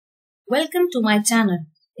Welcome to my channel.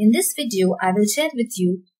 In this video, I will share with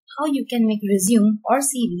you how you can make resume or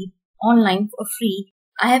CV online for free.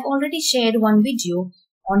 I have already shared one video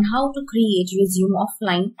on how to create resume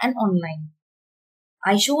offline and online.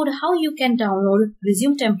 I showed how you can download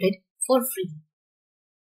resume template for free.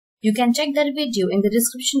 You can check that video in the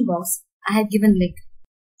description box. I have given link.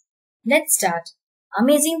 Let's start.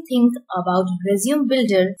 Amazing thing about resume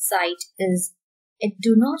builder site is it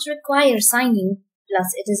do not require signing,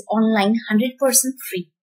 plus it is online 100% free.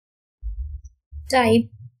 Type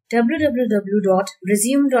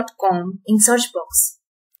www.resume.com in search box.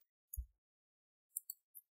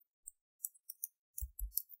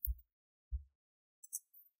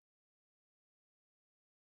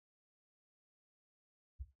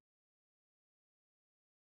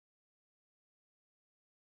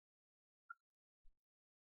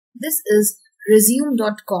 This is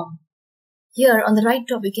resume.com. Here on the right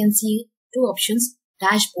top you can see two options,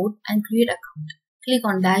 dashboard and create account. Click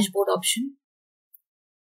on dashboard option.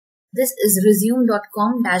 This is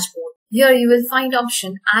resume.com dashboard. Here you will find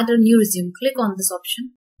option add a new resume. Click on this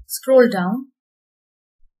option. Scroll down.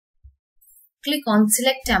 Click on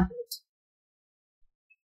select template.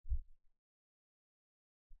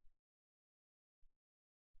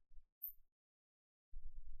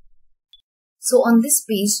 So on this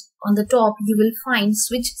page, on the top, you will find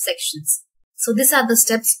switch sections. So these are the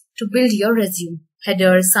steps to build your resume.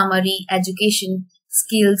 Header, summary, education,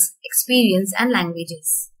 skills, experience and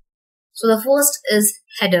languages. So the first is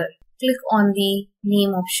header. Click on the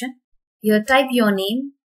name option. Here type your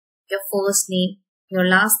name, your first name, your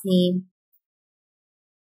last name.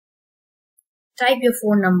 Type your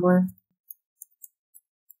phone number.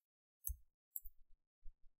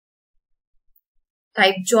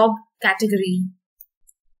 Type job category.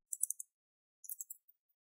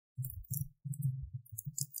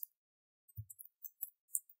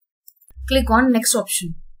 Click on next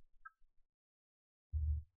option.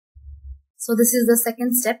 So this is the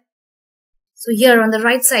second step. So here on the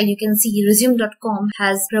right side you can see resume.com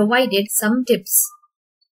has provided some tips.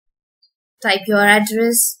 Type your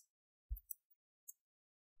address.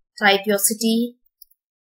 Type your city.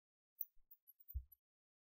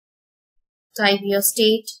 Type your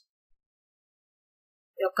state,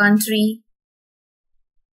 your country,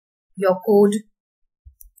 your code.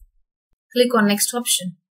 Click on next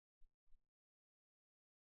option.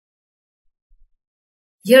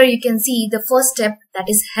 Here you can see the first step, that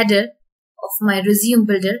is header of my resume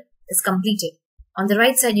builder, is completed. On the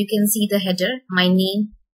right side you can see the header, my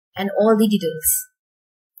name and all the details.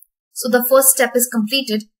 So the first step is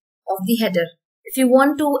completed of the header. If you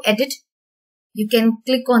want to edit, you can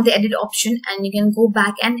click on the edit option and you can go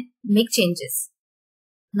back and make changes.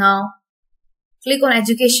 Now click on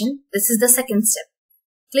education. This is the second step.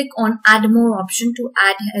 Click on add more option to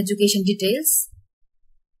add education details.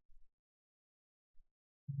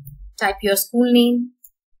 Type your school name.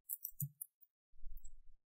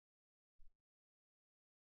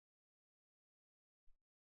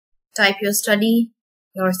 Type your study,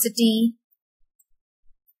 your city.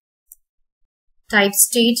 Type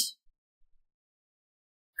state,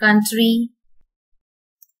 country.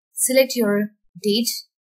 Select your date.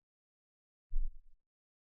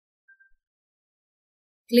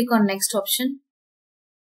 Click on next option.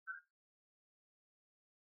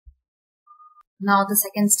 Now the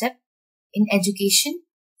second step in education.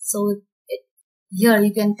 So here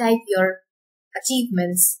you can type your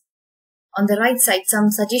achievements. On the right side some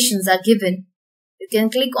suggestions are given. You can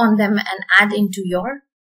click on them and add into your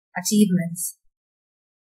achievements.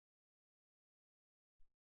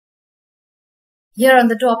 Here on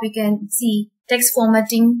the top you can see text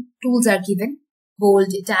formatting tools are given.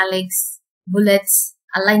 Bold, italics, bullets,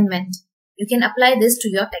 alignment. You can apply this to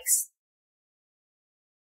your text.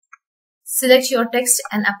 Select your text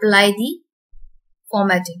and apply the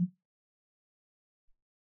formatting.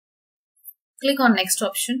 Click on next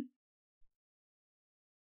option.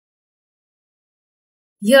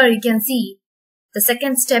 Here you can see the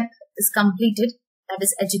second step is completed, that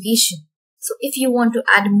is education. So if you want to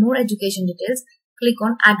add more education details, click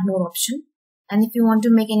on add more option. And if you want to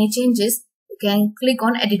make any changes, you can click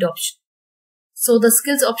on edit option. So the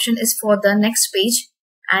skills option is for the next page,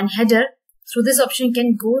 and header, through this option you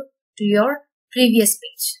can go to your previous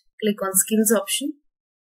page. Click on skills option.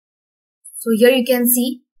 So here you can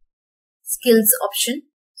see skills option.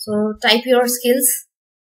 So type your skills.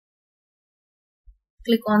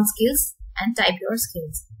 Click on skills and type your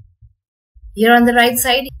skills. Here on the right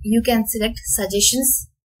side you can select suggestions.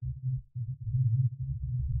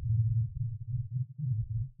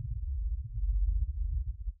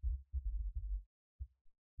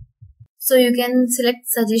 So you can select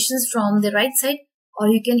suggestions from the right side, or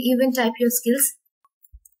you can even type your skills.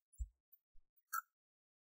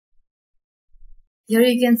 Here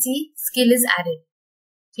you can see skill is added.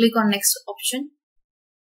 Click on next option.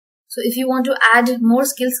 So if you want to add more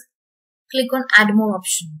skills, click on add more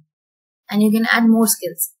option and you can add more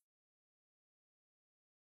skills.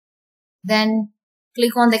 Then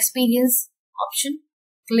click on the experience option,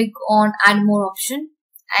 click on add more option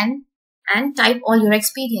and type all your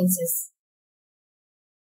experiences.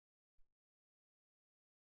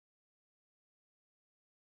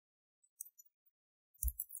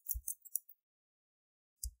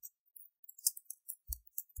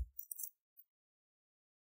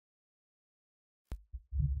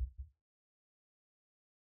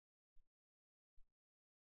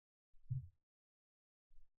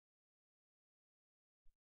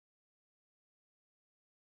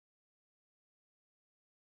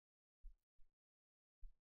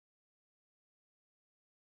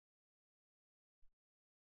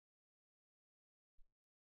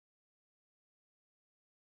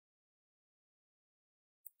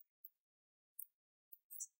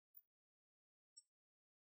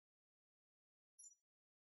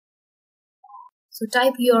 So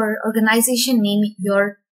type your organization name,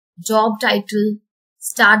 your job title,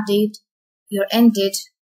 start date, your end date.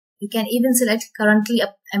 You can even select currently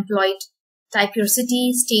employed. Type your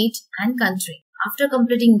city, state and country. After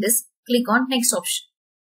completing this, click on next option.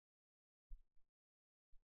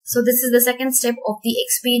 So this is the second step of the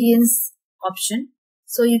experience option.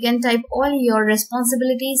 So you can type all your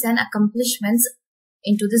responsibilities and accomplishments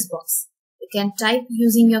into this box. You can type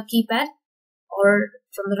using your keypad or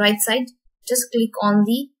from the right side. Just click on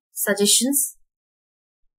the suggestions.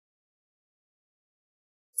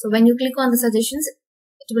 So when you click on the suggestions,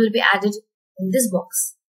 it will be added in this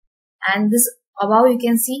box. And this above you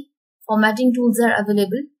can see formatting tools are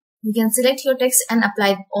available. You can select your text and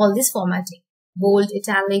apply all this formatting. Bold,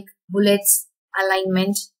 italic, bullets,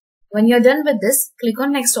 alignment. When you're done with this, click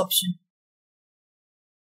on next option.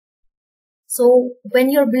 So when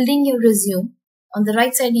you're building your resume, on the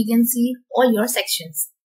right side you can see all your sections.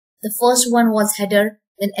 The first one was header,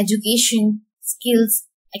 then education, skills,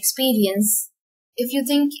 experience. If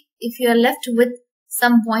you are left with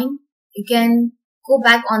some point, you can go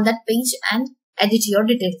back on that page and edit your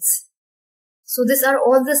details. So these are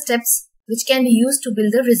all the steps which can be used to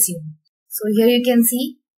build a resume. So here you can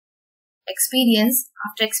see experience.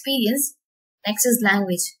 After experience, next is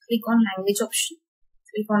language. Click on language option.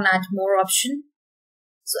 Click on add more option.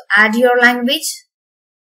 So add your language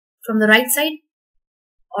from the right side,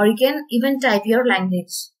 or you can even type your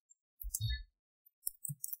language.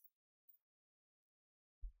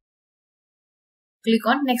 Click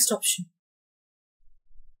on next option.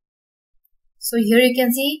 So here you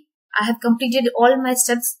can see I have completed all my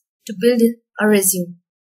steps to build a resume.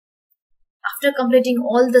 After completing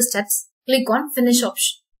all the steps, click on finish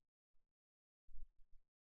option.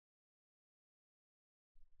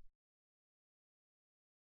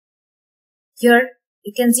 Here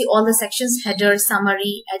you can see all the sections: header,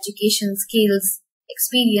 summary, education, skills,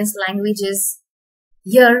 experience, languages.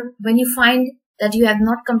 Here when you find that you have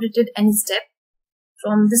not completed any step,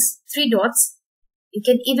 from this 3 dots, you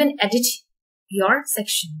can even edit your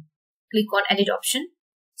section. Click on edit option.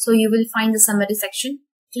 So you will find the summary section.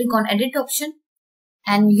 Click on edit option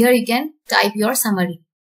and here you can type your summary.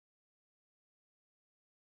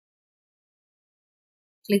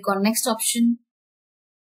 Click on next option.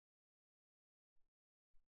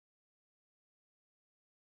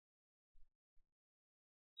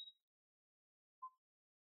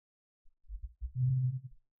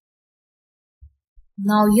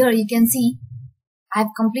 Now here you can see I have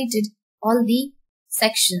completed all the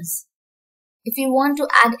sections. If you want to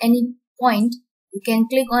add any point, you can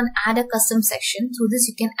click on add a custom section. Through this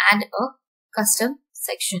you can add a custom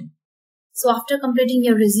section. So after completing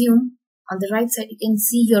your resume, on the right side you can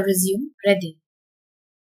see your resume ready.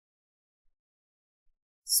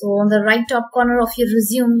 So on the right top corner of your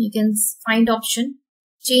resume you can find option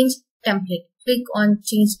change template. Click on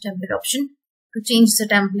change template option to change the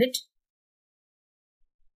template.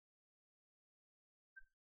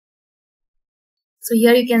 So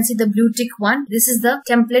here you can see the blue tick one. This is the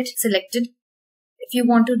template selected. If you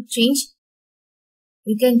want to change,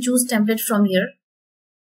 you can choose template from here.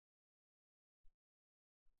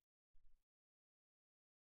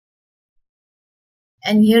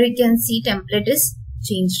 And here you can see template is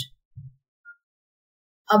changed.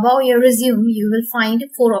 Above your resume, you will find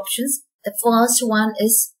 4 options. The first one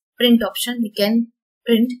is print option. You can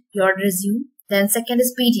print your resume. Then second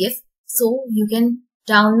is PDF. So you can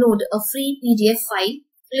download a free PDF file.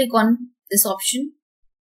 Click on this option.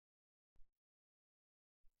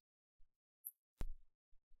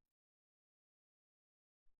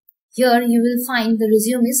 Here you will find the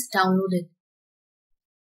resume is downloaded.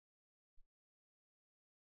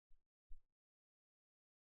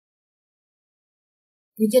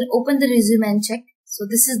 You can open the resume and check. So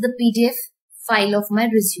this is the PDF file of my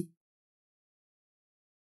resume.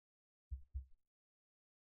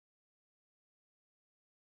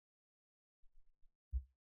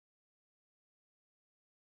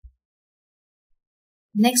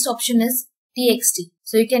 Next option is TXT.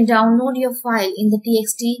 So you can download your file in the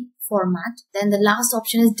TXT format. Then the last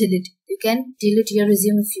option is delete. You can delete your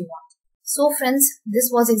resume if you want. So friends, this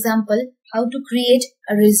was example how to create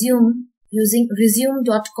a resume using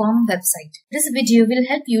resume.com website. This video will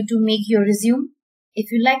help you to make your resume.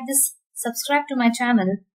 If you like this, subscribe to my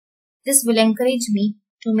channel. This will encourage me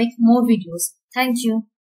to make more videos. Thank you.